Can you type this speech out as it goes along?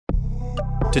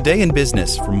Today in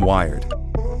Business from Wired.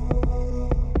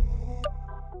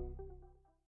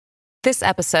 This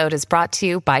episode is brought to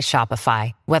you by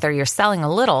Shopify. Whether you're selling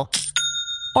a little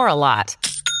or a lot,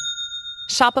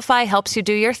 Shopify helps you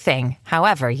do your thing,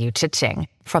 however you cha-ching.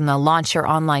 From the launch your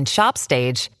online shop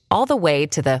stage, all the way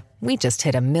to the we just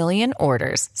hit 1 million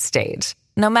orders stage.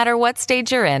 No matter what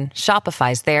stage you're in,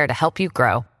 Shopify's there to help you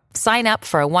grow. Sign up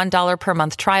for a $1 per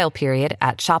month trial period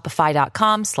at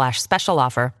shopify.com/special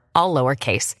offer, all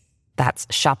lowercase. That's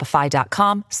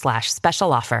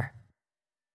shopify.com/special offer.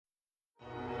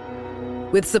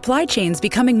 With supply chains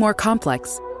becoming more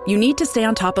complex, you need to stay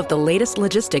on top of the latest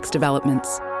logistics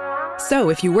developments. So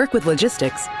if you work with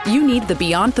logistics, you need the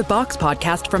Beyond the Box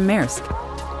podcast from Maersk.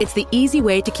 It's the easy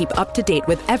way to keep up to date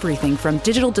with everything from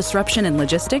digital disruption in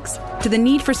logistics to the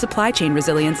need for supply chain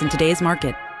resilience in today's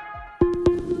market.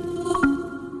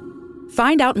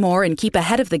 Find out more and keep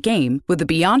ahead of the game with the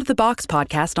Beyond the Box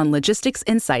podcast on logistics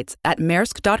insights at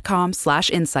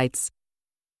maersk.com/insights.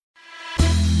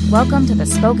 Welcome to the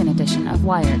spoken edition of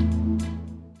Wired.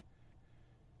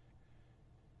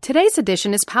 Today's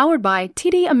edition is powered by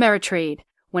TD Ameritrade.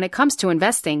 When it comes to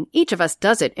investing, each of us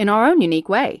does it in our own unique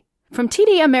way. From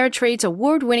TD Ameritrade's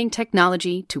award-winning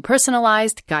technology to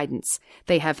personalized guidance,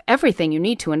 they have everything you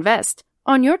need to invest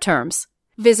on your terms.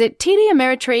 Visit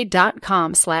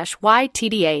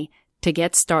tdameritrade.com/YTDA to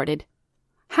get started.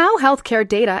 How Healthcare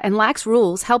Data and Lax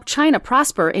Rules Help China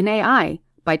Prosper in AI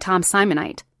by Tom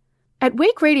Simonite. At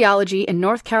Wake Radiology in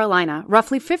North Carolina,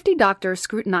 roughly 50 doctors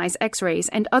scrutinize X-rays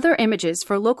and other images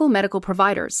for local medical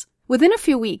providers. Within a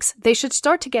few weeks, they should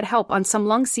start to get help on some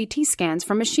lung CT scans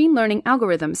from machine learning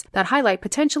algorithms that highlight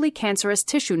potentially cancerous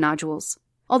tissue nodules.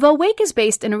 Although Wake is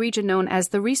based in a region known as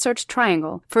the Research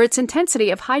Triangle for its intensity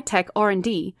of high-tech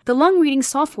R&D, the lung reading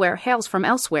software hails from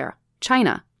elsewhere,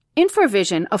 China.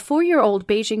 InfraVision, a 4-year-old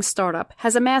Beijing startup,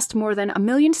 has amassed more than 1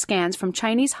 million scans from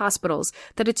Chinese hospitals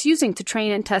that it's using to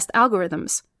train and test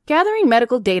algorithms. Gathering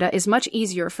medical data is much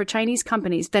easier for Chinese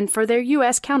companies than for their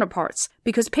U.S. counterparts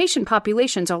because patient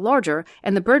populations are larger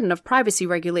and the burden of privacy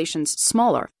regulations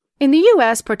smaller. In the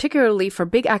U.S., particularly for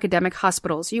big academic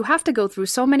hospitals, you have to go through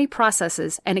so many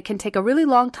processes and it can take a really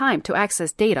long time to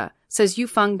access data, says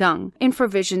Yufeng Deng,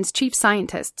 InfraVision's chief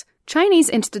scientist. Chinese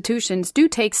institutions do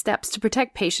take steps to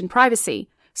protect patient privacy,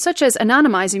 such as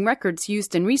anonymizing records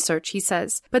used in research, he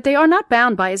says, but they are not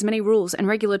bound by as many rules and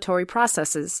regulatory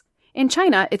processes. In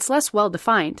China, it's less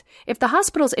well-defined. If the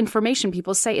hospital's information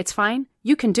people say it's fine,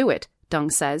 you can do it,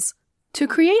 Deng says. To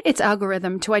create its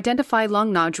algorithm to identify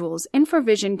lung nodules,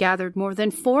 InfraVision gathered more than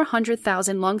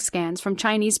 400,000 lung scans from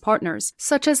Chinese partners,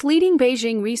 such as leading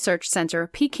Beijing research center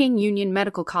Peking Union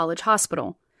Medical College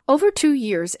Hospital. Over 2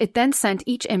 years, it then sent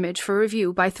each image for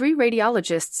review by 3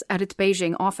 radiologists at its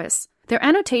Beijing office. Their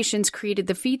annotations created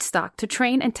the feedstock to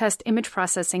train and test image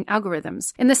processing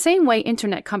algorithms, in the same way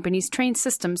internet companies train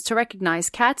systems to recognize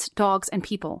cats, dogs, and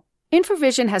people.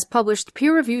 InfraVision has published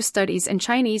peer-reviewed studies in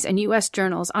Chinese and U.S.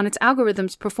 journals on its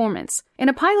algorithm's performance. In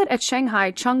a pilot at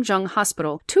Shanghai Chengzheng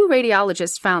Hospital, 2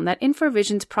 radiologists found that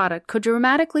InfraVision's product could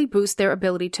dramatically boost their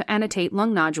ability to annotate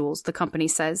lung nodules, the company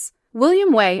says.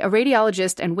 William Wei, a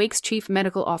radiologist and Wake's chief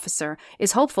medical officer,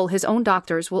 is hopeful his own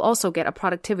doctors will also get a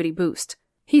productivity boost.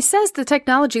 He says the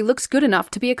technology looks good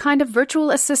enough to be a kind of virtual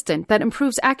assistant that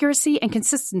improves accuracy and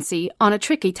consistency on a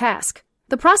tricky task.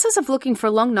 The process of looking for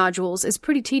lung nodules is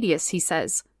pretty tedious, he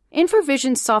says.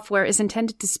 InfraVision's software is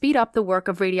intended to speed up the work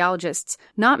of radiologists,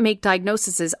 not make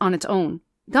diagnoses on its own.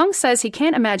 Deng says he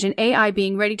can't imagine AI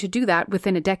being ready to do that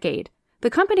within a decade. The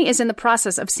company is in the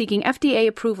process of seeking FDA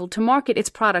approval to market its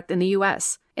product in the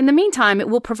U.S. In the meantime, it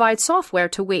will provide software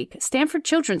to Wake, Stanford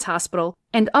Children's Hospital,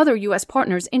 and other U.S.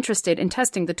 partners interested in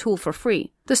testing the tool for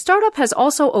free. The startup has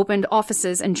also opened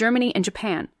offices in Germany and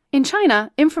Japan. In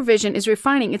China, InfraVision is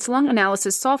refining its lung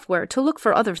analysis software to look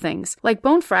for other things, like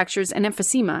bone fractures and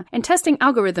emphysema, and testing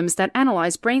algorithms that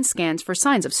analyze brain scans for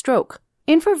signs of stroke.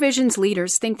 InfraVision's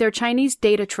leaders think their Chinese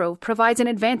data trove provides an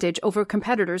advantage over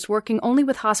competitors working only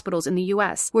with hospitals in the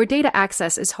U.S., where data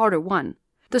access is harder won.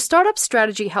 The startup's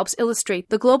strategy helps illustrate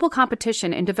the global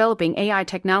competition in developing AI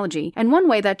technology and one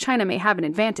way that China may have an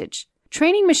advantage.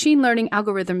 Training machine learning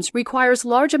algorithms requires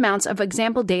large amounts of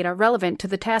example data relevant to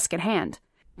the task at hand.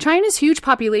 China's huge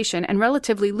population and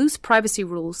relatively loose privacy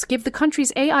rules give the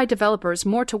country's AI developers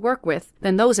more to work with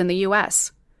than those in the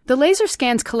U.S. The laser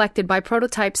scans collected by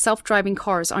prototype self-driving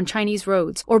cars on Chinese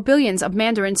roads or billions of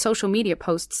Mandarin social media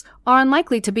posts are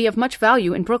unlikely to be of much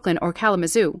value in Brooklyn or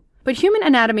Kalamazoo. But human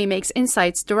anatomy makes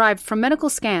insights derived from medical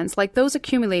scans like those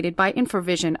accumulated by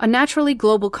InfraVision a naturally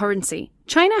global currency.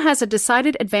 China has a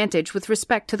decided advantage with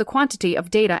respect to the quantity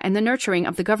of data and the nurturing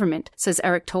of the government, says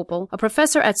Eric Topol, a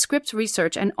professor at Scripps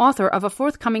Research and author of a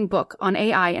forthcoming book on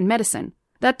AI and medicine.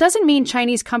 That doesn't mean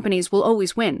Chinese companies will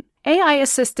always win.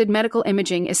 AI-assisted medical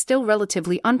imaging is still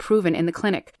relatively unproven in the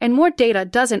clinic, and more data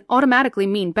doesn't automatically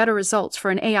mean better results for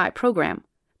an AI program.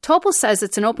 Topol says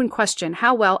it's an open question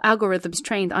how well algorithms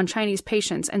trained on Chinese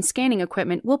patients and scanning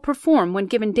equipment will perform when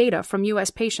given data from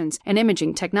U.S. patients and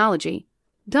imaging technology.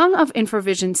 Deng of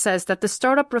InfraVision says that the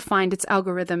startup refined its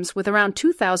algorithms with around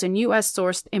 2,000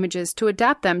 U.S.-sourced images to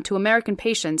adapt them to American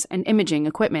patients and imaging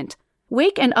equipment.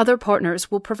 Wake and other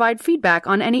partners will provide feedback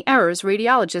on any errors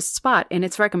radiologists spot in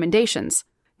its recommendations.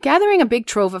 Gathering a big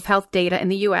trove of health data in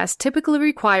the U.S. typically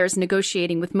requires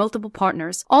negotiating with multiple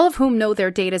partners, all of whom know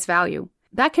their data's value.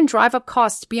 That can drive up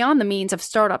costs beyond the means of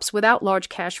startups without large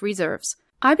cash reserves.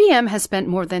 IBM has spent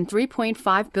more than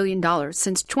 $3.5 billion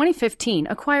since 2015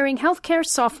 acquiring healthcare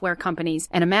software companies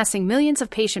and amassing millions of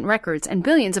patient records and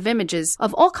billions of images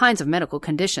of all kinds of medical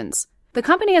conditions. The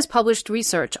company has published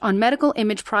research on medical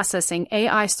image processing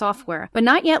AI software, but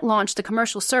not yet launched a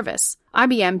commercial service.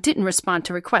 IBM didn't respond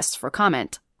to requests for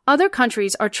comment. Other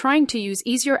countries are trying to use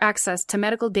easier access to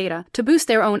medical data to boost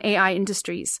their own AI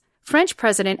industries. French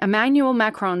President Emmanuel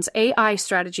Macron's AI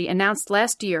strategy announced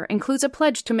last year includes a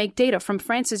pledge to make data from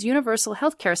France's universal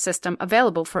healthcare system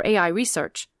available for AI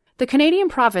research. The Canadian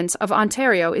province of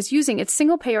Ontario is using its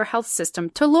single-payer health system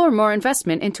to lure more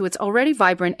investment into its already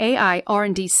vibrant AI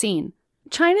R&D scene.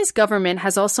 China's government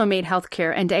has also made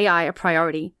healthcare and AI a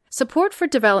priority. Support for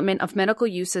development of medical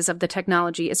uses of the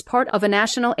technology is part of a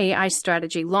national AI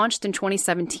strategy launched in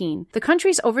 2017. The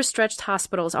country's overstretched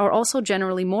hospitals are also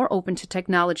generally more open to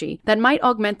technology that might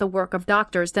augment the work of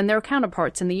doctors than their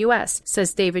counterparts in the U.S.,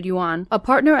 says David Yuan, a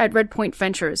partner at Redpoint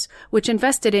Ventures, which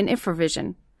invested in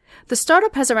InfraVision. The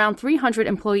startup has around 300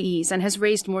 employees and has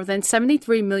raised more than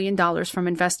 $73 million from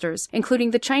investors,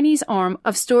 including the Chinese arm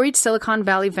of storied Silicon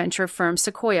Valley venture firm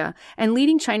Sequoia and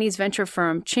leading Chinese venture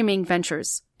firm Qiming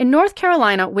Ventures. In North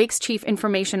Carolina, Wake's Chief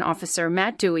Information Officer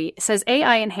Matt Dewey says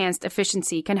AI-enhanced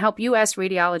efficiency can help U.S.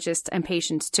 radiologists and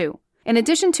patients too. In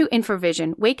addition to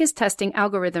InfraVision, Wake is testing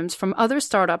algorithms from other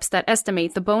startups that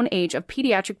estimate the bone age of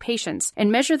pediatric patients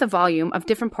and measure the volume of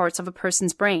different parts of a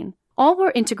person's brain. All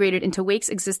were integrated into Wake's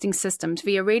existing systems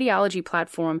via radiology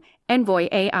platform Envoy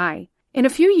AI. In a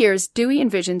few years, Dewey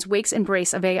envisions Wake's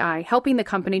embrace of AI, helping the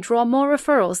company draw more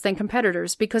referrals than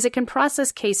competitors because it can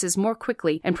process cases more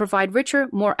quickly and provide richer,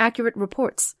 more accurate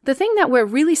reports. The thing that we're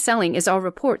really selling is our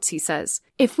reports, he says.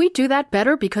 If we do that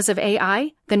better because of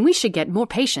AI, then we should get more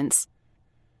patients.